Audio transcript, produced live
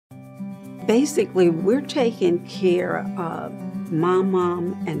Basically, we're taking care of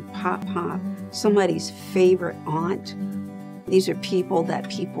mom and pop, somebody's favorite aunt. These are people that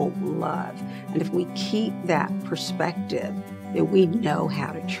people love. And if we keep that perspective, then we know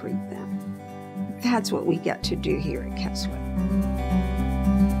how to treat them. That's what we get to do here at Keswick.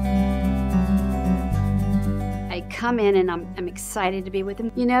 I come in and I'm excited to be with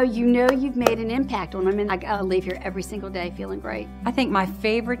them. You know you've made an impact on them, and I leave here every single day feeling great. I think my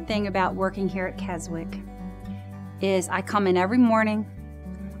favorite thing about working here at Keswick is I come in every morning,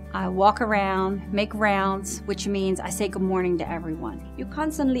 I walk around, make rounds, which means I say good morning to everyone. You're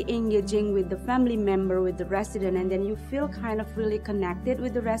constantly engaging with the family member, with the resident, and then you feel kind of really connected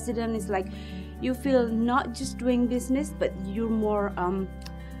with the resident. It's like you feel not just doing business, but you're more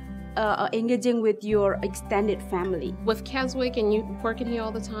engaging with your extended family. With Keswick and you working here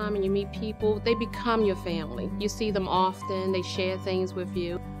all the time and you meet people, they become your family. You see them often, they share things with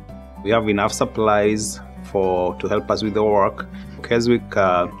you. We have enough supplies to help us with the work. Keswick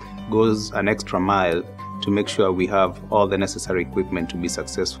goes an extra mile to make sure we have all the necessary equipment to be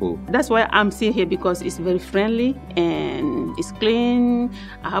successful. That's why I'm still here, because it's very friendly and it's clean.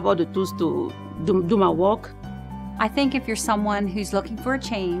 I have all the tools to do my work. I think if you're someone who's looking for a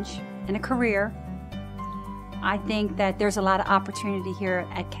change in a career, I think that there's a lot of opportunity here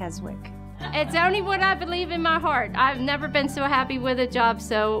at Keswick. It's only what I believe in my heart. I've never been so happy with a job,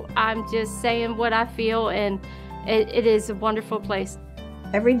 so I'm just saying what I feel, and it is a wonderful place.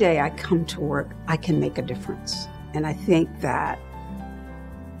 Every day I come to work, I can make a difference. And I think that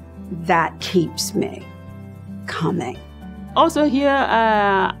keeps me coming. Also here,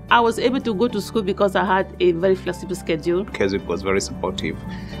 I was able to go to school because I had a very flexible schedule. Keswick was very supportive.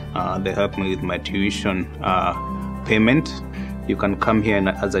 They helped me with my tuition payment. You can come here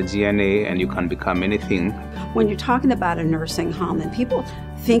as a GNA and you can become anything. When you're talking about a nursing home, and people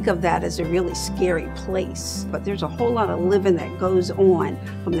think of that as a really scary place, but there's a whole lot of living that goes on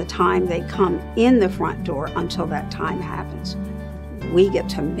from the time they come in the front door until that time happens. We get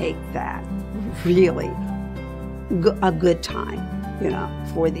to make that really a good time,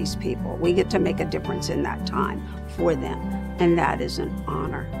 for these people. We get to make a difference in that time for them, and that is an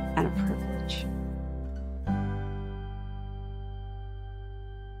honor.